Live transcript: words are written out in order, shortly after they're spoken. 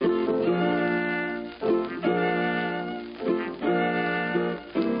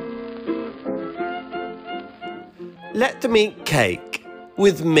Let them eat cake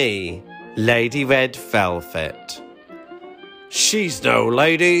with me, Lady Red Velvet. She's no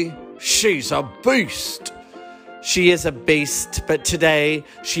lady, she's a beast. She is a beast, but today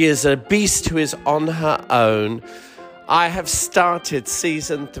she is a beast who is on her own. I have started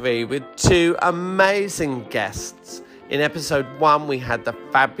season 3 with 2 amazing guests. In episode 1, we had the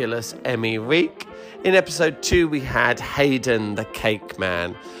fabulous Emmy Reek. In episode 2, we had Hayden the Cake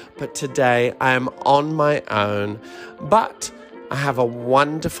Man. But today I am on my own. But I have a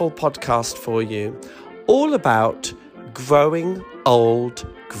wonderful podcast for you, all about growing old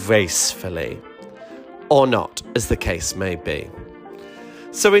gracefully. Or not, as the case may be.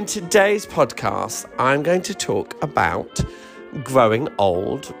 So in today's podcast, I'm going to talk about growing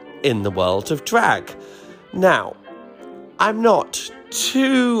old in the world of drag. Now, I'm not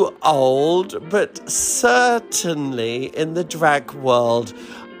too old, but certainly in the drag world,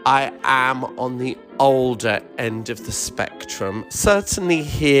 I am on the older end of the spectrum. Certainly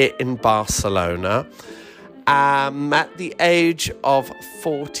here in Barcelona, at the age of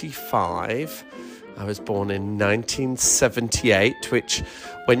 45. I was born in 1978, which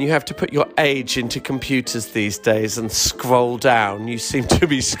when you have to put your age into computers these days and scroll down, you seem to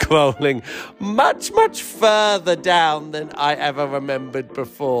be scrolling much, much further down than I ever remembered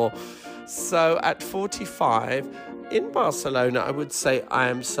before. So at 45, in Barcelona, I would say I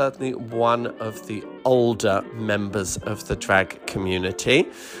am certainly one of the older members of the drag community.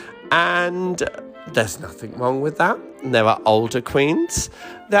 And there's nothing wrong with that. There are older queens.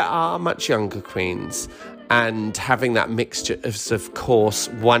 There are much younger queens. And having that mixture is, of course,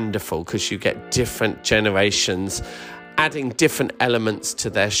 wonderful because you get different generations adding different elements to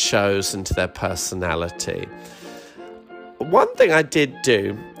their shows and to their personality. One thing I did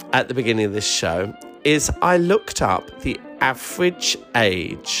do at the beginning of this show is I looked up the average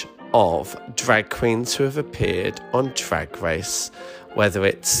age of drag queens who have appeared on Drag Race, whether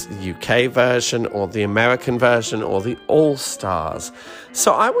it's the UK version or the American version or the All-Stars.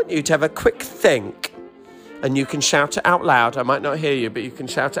 So I want you to have a quick think, and you can shout it out loud. I might not hear you, but you can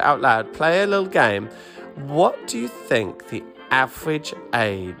shout it out loud. Play a little game. What do you think the average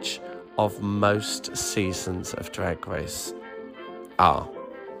age of most seasons of Drag Race are?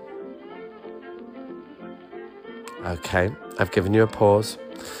 Okay, I've given you a pause.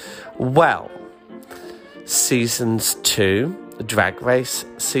 Well, seasons 2, Drag Race,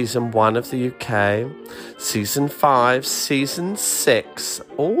 season 1 of the UK, season 5, season 6,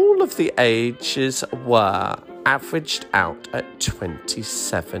 all of the ages were averaged out at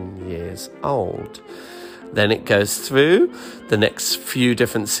 27 years old. Then it goes through the next few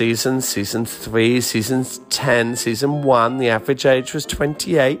different seasons, season 3, season 10, season 1, the average age was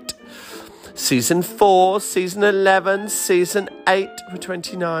 28. Season 4, season 11, season 8 were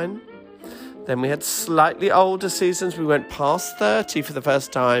 29. Then we had slightly older seasons. We went past 30 for the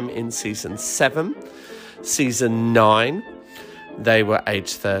first time in season 7. Season 9, they were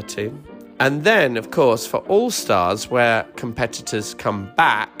age 30. And then, of course, for All-Stars, where competitors come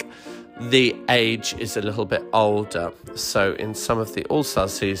back, the age is a little bit older. So in some of the All-Star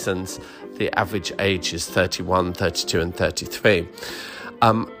seasons, the average age is 31, 32, and 33.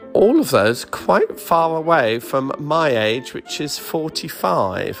 All of those quite far away from my age, which is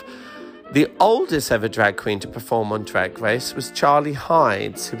 45. The oldest ever drag queen to perform on Drag Race was Charlie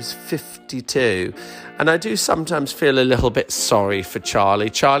Hides, who was 52. And I do sometimes feel a little bit sorry for Charlie.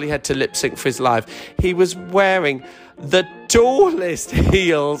 Charlie had to lip sync for his life. He was wearing the tallest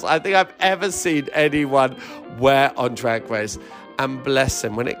heels I think I've ever seen anyone wear on Drag Race. And bless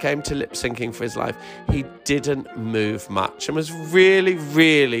him, when it came to lip syncing for his life, he didn't move much and was really,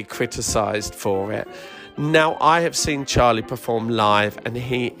 really criticised for it. Now, I have seen Charlie perform live, and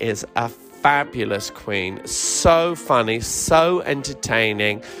he is a fabulous queen. So funny, so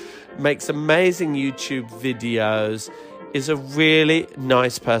entertaining, makes amazing YouTube videos, is a really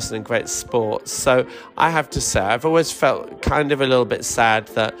nice person and great sport. So I have to say, I've always felt kind of a little bit sad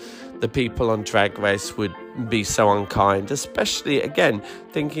that the people on Drag Race would be so unkind, especially, again,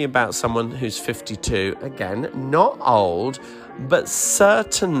 thinking about someone who's 52, again, not old, but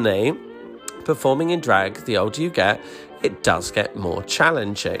certainly performing in drag, the older you get, it does get more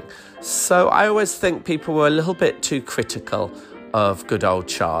challenging. So I always think people were a little bit too critical of good old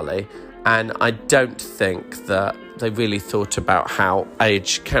Charlie, and I don't think that they really thought about how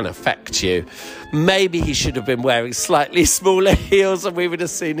age can affect you. Maybe he should have been wearing slightly smaller heels and we would have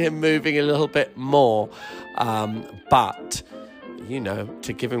seen him moving a little bit more. But, you know,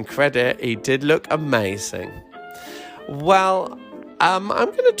 to give him credit, he did look amazing. Well, I'm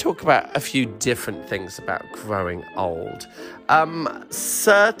going to talk about a few different things about growing old.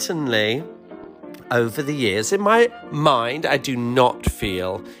 Certainly, over the years. In my mind, I do not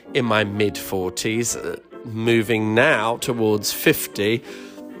feel in my mid-40s, moving now towards 50.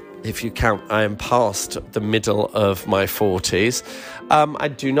 If you count, I am past the middle of my 40s. I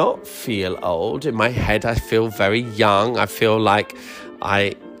do not feel old. In my head, I feel very young. I feel like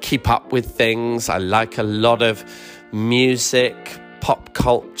I keep up with things. I like a lot of music, pop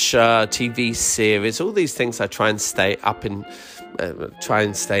culture, TV series, all these things I try and stay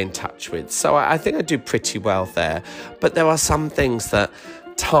in touch with. So I think I do pretty well there. But there are some things that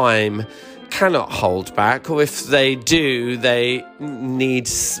time cannot hold back, or if they do, they need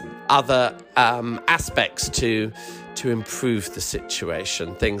other aspects to improve the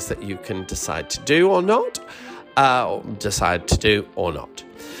situation, things that you can decide to do or not,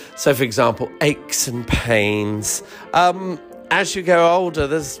 So, for example, aches and pains. As you go older,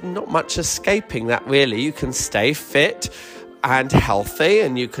 there's not much escaping that, really. You can stay fit and healthy,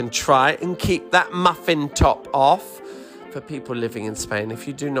 and you can try and keep that muffin top off. For people living in Spain, if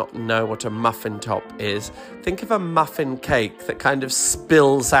you do not know what a muffin top is, think of a muffin cake that kind of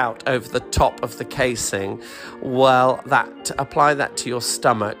spills out over the top of the casing. Well, apply that to your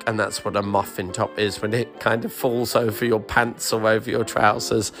stomach, and that's what a muffin top is, when it kind of falls over your pants or over your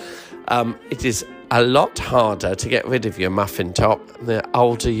trousers. It is a lot harder to get rid of your muffin top the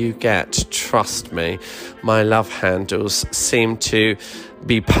older you get. Trust me, my love handles seem to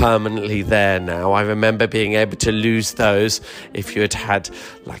be permanently there now. I remember being able to lose those if you had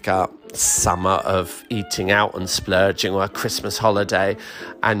like a summer of eating out and splurging, or a Christmas holiday,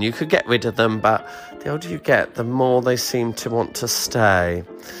 and you could get rid of them, but the older you get, the more they seem to want to stay.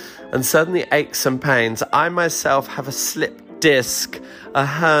 And certainly aches and pains. I myself have a slip disc, a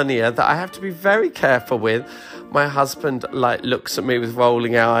hernia, that I have to be very careful with. My husband looks at me with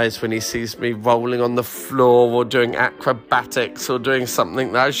rolling eyes when he sees me rolling on the floor or doing acrobatics or doing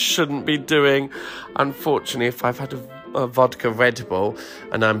something that I shouldn't be doing. Unfortunately, if I've had a vodka Red Bull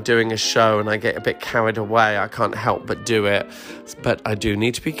and I'm doing a show and I get a bit carried away, I can't help but do it. But I do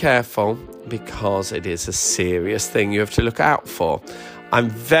need to be careful, because it is a serious thing you have to look out for. I'm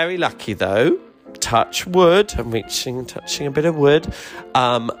very lucky though, touch wood, I'm touching a bit of wood.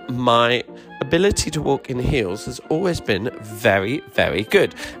 My ability to walk in heels has always been very, very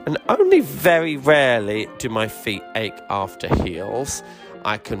good. And only very rarely do my feet ache after heels.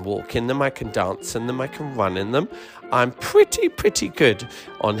 I can walk in them, I can dance in them, I can run in them. I'm pretty good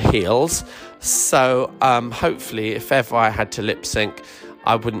on heels. So hopefully, if ever I had to lip sync,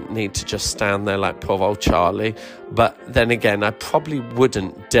 I wouldn't need to just stand there like poor old Charlie. But then again, I probably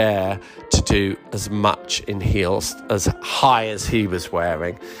wouldn't dare to do as much in heels as high as he was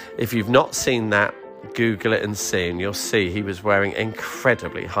wearing. If you've not seen that, Google it and see, and you'll see he was wearing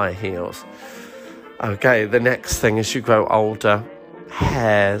incredibly high heels. Okay, the next thing as you grow older,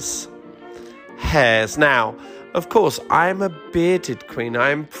 hairs. Now, of course, I'm a bearded queen.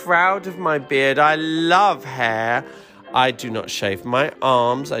 I am proud of my beard. I love hair. I do not shave my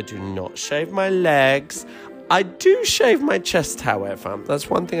arms. I do not shave my legs. I do shave my chest, however. That's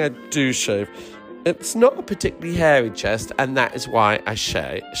one thing I do shave. It's not a particularly hairy chest, and that is why I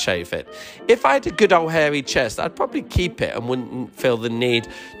shave it. If I had a good old hairy chest, I'd probably keep it and wouldn't feel the need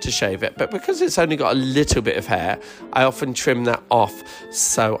to shave it. But because it's only got a little bit of hair, I often trim that off,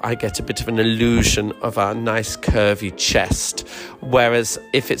 so I get a bit of an illusion of a nice curvy chest. Whereas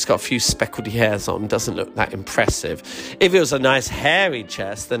if it's got a few speckledy hairs on, it doesn't look that impressive. If it was a nice hairy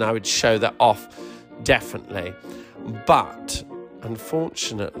chest, then I would show that off, definitely. But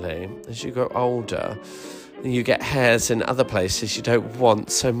unfortunately, as you grow older, you get hairs in other places you don't want.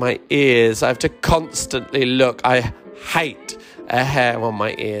 So my ears, I have to constantly look. I hate a hair on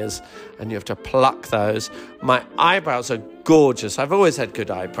my ears, and you have to pluck those. My eyebrows are gorgeous. I've always had good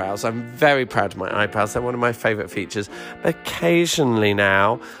eyebrows. I'm very proud of my eyebrows. They're one of my favourite features. But occasionally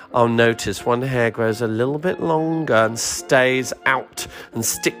now, I'll notice one hair grows a little bit longer and stays out and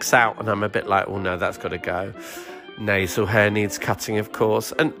sticks out, and I'm a bit like, oh no, that's got to go. Nasal hair needs cutting, of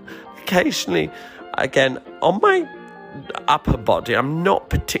course. And occasionally, again, on my upper body, I'm not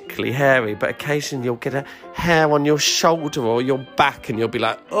particularly hairy, but occasionally you'll get a hair on your shoulder or your back, and you'll be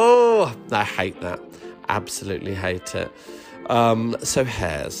like, oh, I hate that. Absolutely hate it. So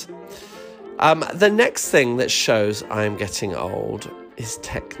hairs. The next thing that shows I'm getting old is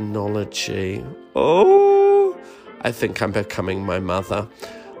technology. Oh, I think I'm becoming my mother.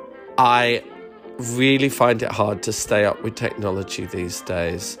 I really find it hard to stay up with technology these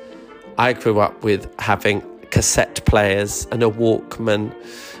days. I grew up with having cassette players and a Walkman.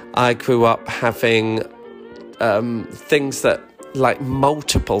 I grew up having things that, like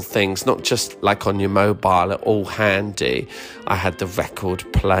multiple things, not just like on your mobile, are all handy. I had the record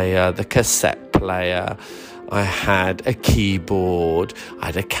player, the cassette player, I had a keyboard, I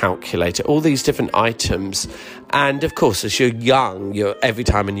had a calculator, all these different items. And of course, as you're young, every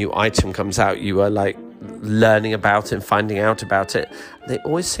time a new item comes out, you are like learning about it and finding out about it. They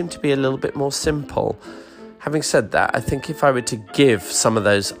always seem to be a little bit more simple. Having said that, I think if I were to give some of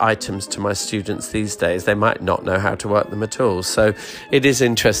those items to my students these days, they might not know how to work them at all. So it is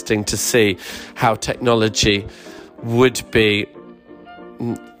interesting to see how technology would be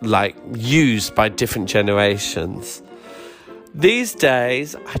like used by different generations. These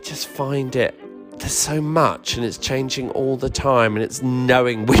days, I just find there's so much and it's changing all the time, and it's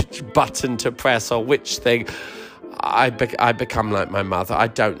knowing which button to press or which thing. I become like my mother. I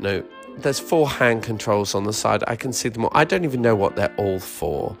don't know. There's 4 hand controls on the side. I can see them all. I don't even know what they're all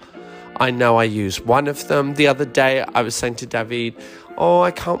for. I know I use one of them. The other day, I was saying to David,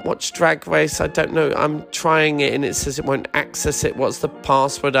 I can't watch Drag Race. I don't know. I'm trying it and it says it won't access it. What's the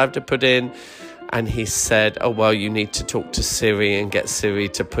password I have to put in? And he said, well, you need to talk to Siri and get Siri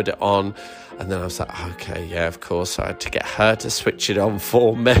to put it on. And then I was like, okay, yeah, of course. I had to get her to switch it on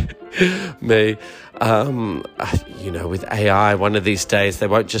for me. With AI, one of these days, they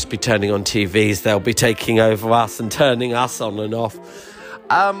won't just be turning on TVs. They'll be taking over us and turning us on and off.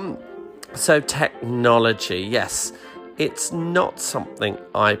 So technology, yes, it's not something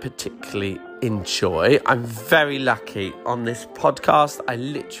I particularly enjoy. I'm very lucky on this podcast. I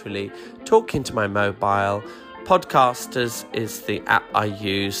literally talk into my mobile. Podcasters is the app I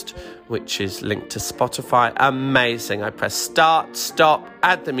used, which is linked to Spotify. Amazing. I press start, stop,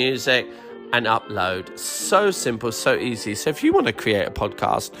 add the music, and upload. So simple, so easy. So if you want to create a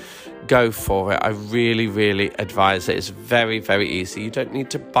podcast, go for it. I really, really advise it. It's very, very easy. You don't need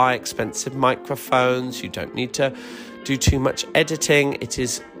to buy expensive microphones. You don't need to do too much editing. It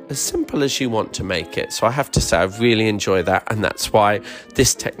is as simple as you want to make it. So I have to say, I really enjoy that. And that's why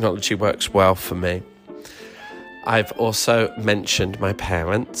this technology works well for me. I've also mentioned my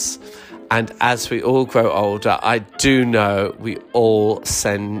parents. And as we all grow older, I do know we all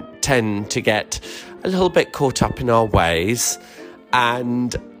tend to get a little bit caught up in our ways.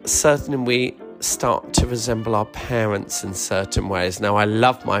 And certainly we start to resemble our parents in certain ways. Now, I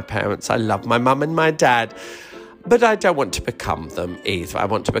love my parents. I love my mum and my dad. But I don't want to become them either. I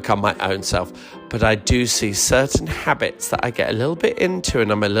want to become my own self. But I do see certain habits that I get a little bit into,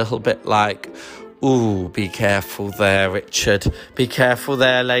 and I'm a little bit like, ooh, be careful there, Richard. Be careful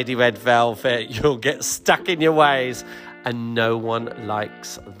there, Lady Red Velvet. You'll get stuck in your ways. And no one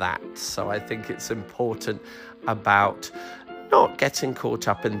likes that. So I think it's important about not getting caught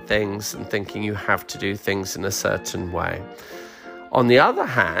up in things and thinking you have to do things in a certain way. On the other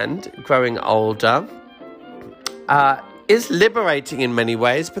hand, growing older is liberating in many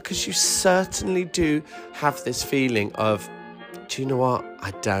ways, because you certainly do have this feeling of, do you know what?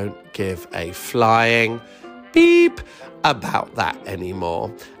 I don't give a flying beep about that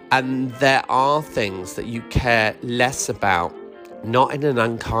anymore. And there are things that you care less about, not in an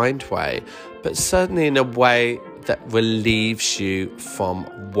unkind way, but certainly in a way that relieves you from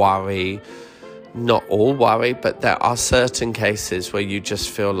worry. Not all worry, but there are certain cases where you just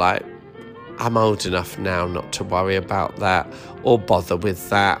feel like, I'm old enough now not to worry about that, or bother with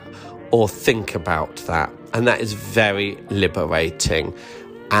that, or think about that. And that is very liberating.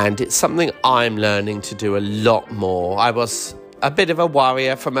 And it's something I'm learning to do a lot more. I was a bit of a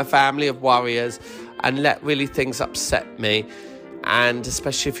worrier from a family of worriers and let really things upset me. And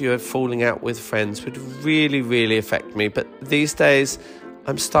especially if you were falling out with friends, would really, really affect me. But these days,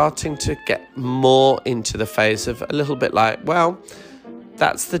 I'm starting to get more into the phase of a little bit like, well,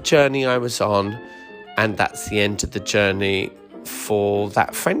 that's the journey I was on, and that's the end of the journey for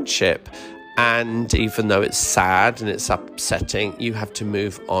that friendship. And even though it's sad and it's upsetting, you have to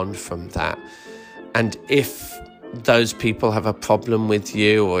move on from that. And if those people have a problem with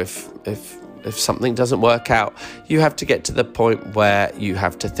you, or if something doesn't work out, you have to get to the point where you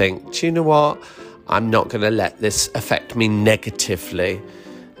have to think, do you know what? I'm not going to let this affect me negatively.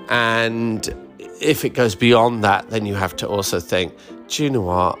 And if it goes beyond that, then you have to also think, do you know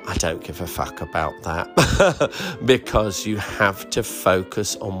what? I don't give a fuck about that. Because you have to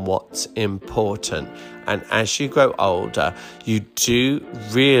focus on what's important. And as you grow older, you do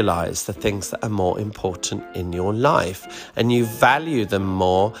realise the things that are more important in your life. And you value them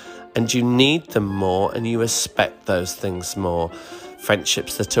more, and you need them more, and you respect those things more.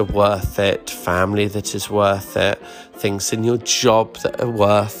 Friendships that are worth it, family that is worth it, things in your job that are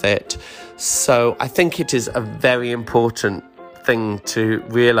worth it. So I think it is a very important thing to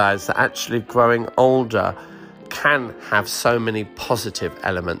realise that actually growing older can have so many positive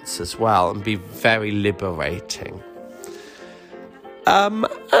elements as well, and be very liberating.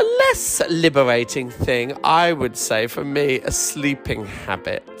 A less liberating thing, I would say, for me, are sleeping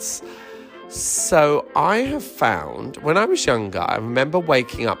habits. So I have found, when I was younger, I remember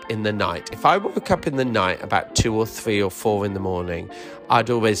waking up in the night. If I woke up in the night about 2 or 3 or 4 in the morning, I'd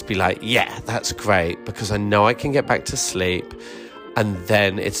always be like, yeah, that's great, because I know I can get back to sleep and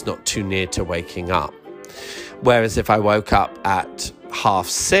then it's not too near to waking up. Whereas if I woke up at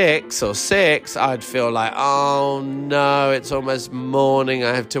 5:30 or 6, I'd feel like, oh no, it's almost morning,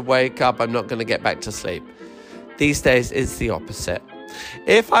 I have to wake up, I'm not going to get back to sleep. These days, it's the opposite.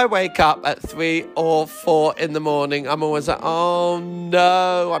 If I wake up at 3 or 4 in the morning, I'm always like, oh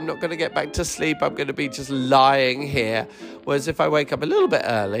no, I'm not going to get back to sleep. I'm going to be just lying here. Whereas if I wake up a little bit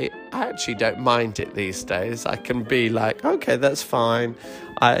early, I actually don't mind it these days. I can be like, okay, that's fine.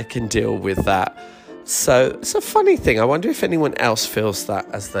 I can deal with that. So it's a funny thing. I wonder if anyone else feels that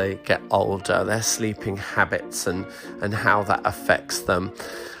as they get older, their sleeping habits and how that affects them.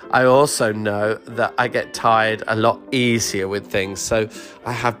 I also know that I get tired a lot easier with things. So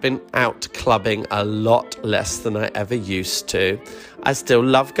I have been out clubbing a lot less than I ever used to. I still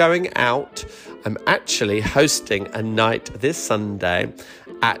love going out. I'm actually hosting a night this Sunday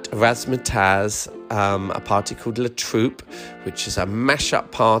at Razzmatazz, a party called La Troupe, which is a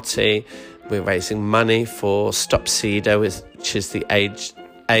mashup party. We're raising money for Stop SIDA, which is the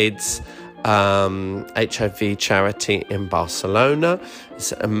AIDS HIV charity in Barcelona.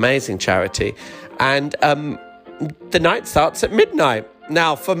 It's an amazing charity. And the night starts at midnight.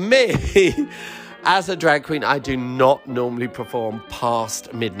 Now, for me, as a drag queen, I do not normally perform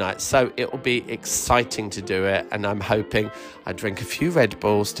past midnight. So it will be exciting to do it. And I'm hoping I drink a few Red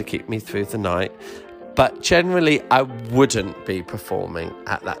Bulls to keep me through the night. But generally, I wouldn't be performing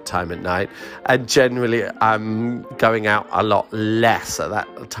at that time at night. And generally, I'm going out a lot less at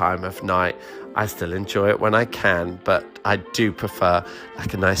that time of night. I still enjoy it when I can, but I do prefer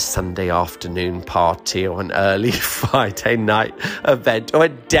like a nice Sunday afternoon party or an early Friday night event or a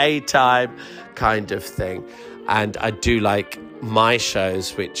daytime kind of thing. And I do like my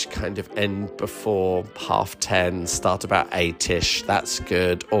shows, which kind of end before 10:30, start about 8ish. That's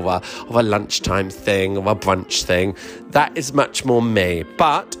good. Or a lunchtime thing or a brunch thing. That is much more me.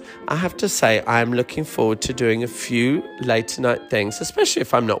 But I have to say, I am looking forward to doing a few later night things, especially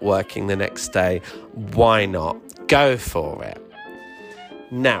if I'm not working the next day. Why not? Go for it.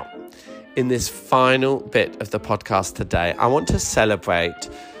 Now, in this final bit of the podcast today, I want to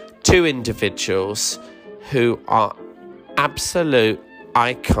celebrate 2 individuals who are absolute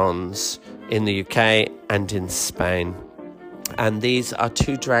icons in the UK and in Spain. And these are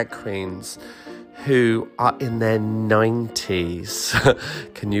 2 drag queens who are in their 90s.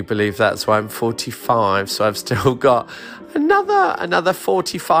 Can you believe that? So I'm 45, so I've still got another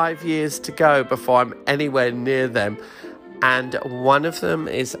 45 years to go before I'm anywhere near them. And one of them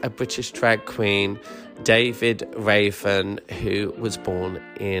is a British drag queen, David Raven, who was born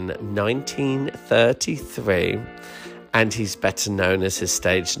in 1933, and he's better known as his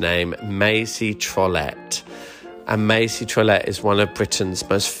stage name, Maisie Trollet. And Maisie Trollet is one of Britain's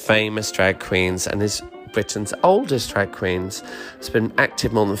most famous drag queens and is Britain's oldest drag queens. She's been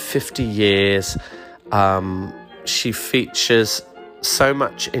active more than 50 years. She features so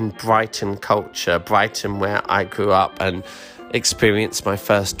much in Brighton culture, Brighton where I grew up and experienced my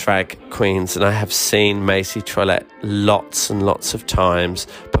first drag queens, and I have seen Maisie Trollet lots and lots of times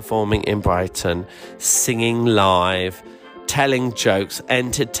performing in Brighton, singing live, telling jokes,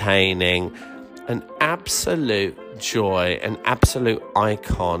 entertaining, an absolute joy, an absolute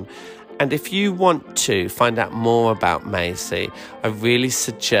icon. And if you want to find out more about Maisie, I really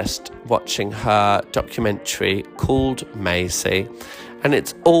suggest watching her documentary called Maisie. And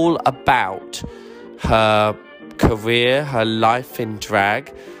it's all about her career, her life in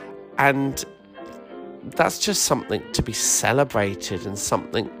drag. And that's just something to be celebrated and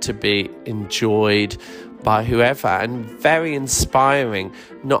something to be enjoyed by whoever, and very inspiring,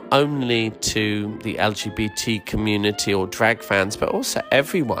 not only to the LGBT community or drag fans, but also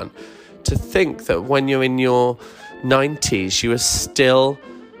everyone, to think that when you're in your 90s, you are still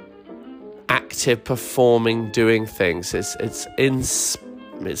active, performing, doing things. It's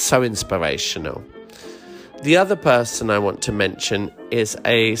so inspirational. The other person I want to mention is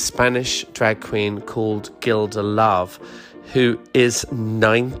a Spanish drag queen called Gilda Love, who is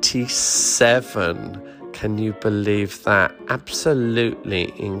 97. Can you believe that?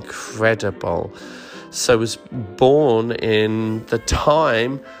 Absolutely incredible. So was born in the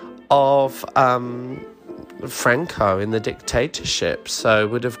time of Franco, in the dictatorship. So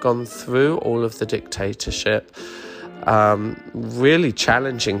would have gone through all of the dictatorship. Really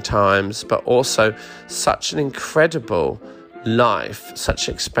challenging times, but also such an incredible life, such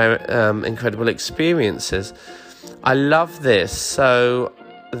incredible experiences. I love this. So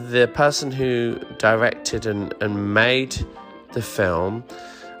the person who directed and made the film,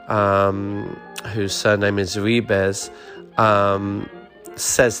 whose surname is Ribes,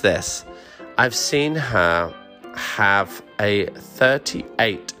 says this: I've seen her have a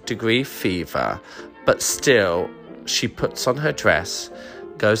 38-degree fever, but still she puts on her dress,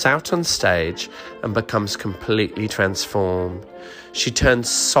 goes out on stage, and becomes completely transformed. She turns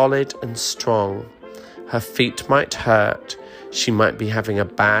solid and strong. Her feet might hurt, she might be having a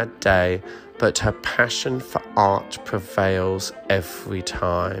bad day, but her passion for art prevails every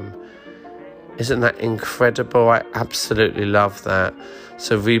time. Isn't that incredible? I absolutely love that.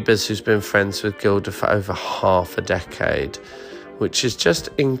 So Ribes, who's been friends with Gilda for over half a decade, which is just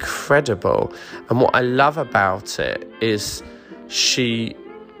incredible. And what I love about it is she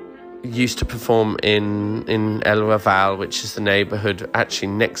used to perform in El Raval, which is the neighbourhood actually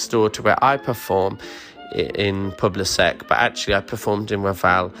next door to where I perform in Publisec, but actually I performed in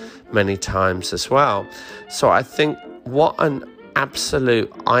Raval many times as well. So I think what an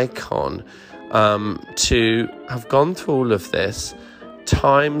absolute icon to have gone through all of this,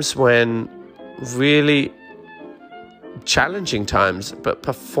 times when really challenging times, but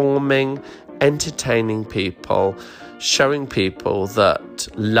performing, entertaining people, showing people that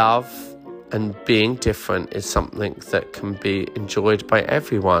love and being different is something that can be enjoyed by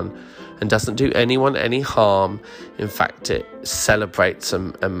everyone and doesn't do anyone any harm. In fact, it celebrates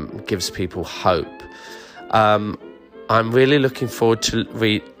and gives people hope. I'm really looking forward to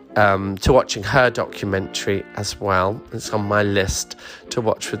watching her documentary as well. It's on my list to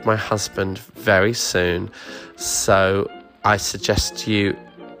watch with my husband very soon. So I suggest you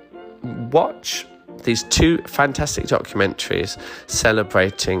watch these two fantastic documentaries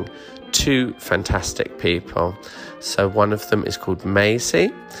celebrating two fantastic people. So one of them is called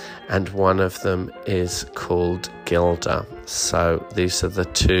Maisie and one of them is called Gilda. So these are the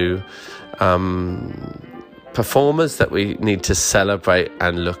two performers that we need to celebrate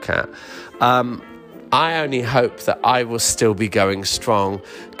and look at. I only hope that I will still be going strong.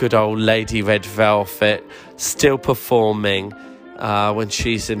 Good old Lady Red Velvet, still performing when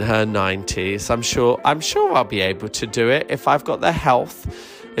she's in her 90s. I'm sure I'll be able to do it if I've got the health,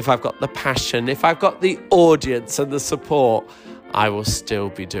 if I've got the passion, if I've got the audience and the support. I will still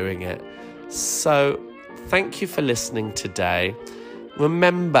be doing it. So thank you for listening today.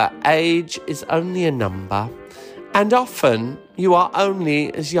 Remember, age is only a number, and often you are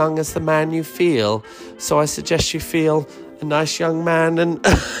only as young as the man you feel. So I suggest you feel a nice young man, and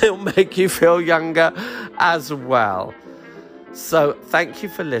it'll make you feel younger as well. So thank you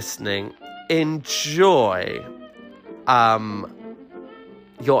for listening. Enjoy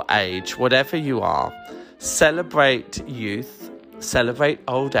your age, whatever you are. Celebrate youth, celebrate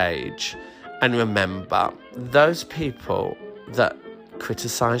old age, and remember, those people that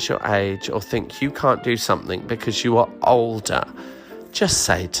criticize your age or think you can't do something because you are older, just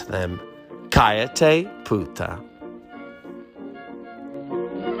say to them, "Cállate, puta."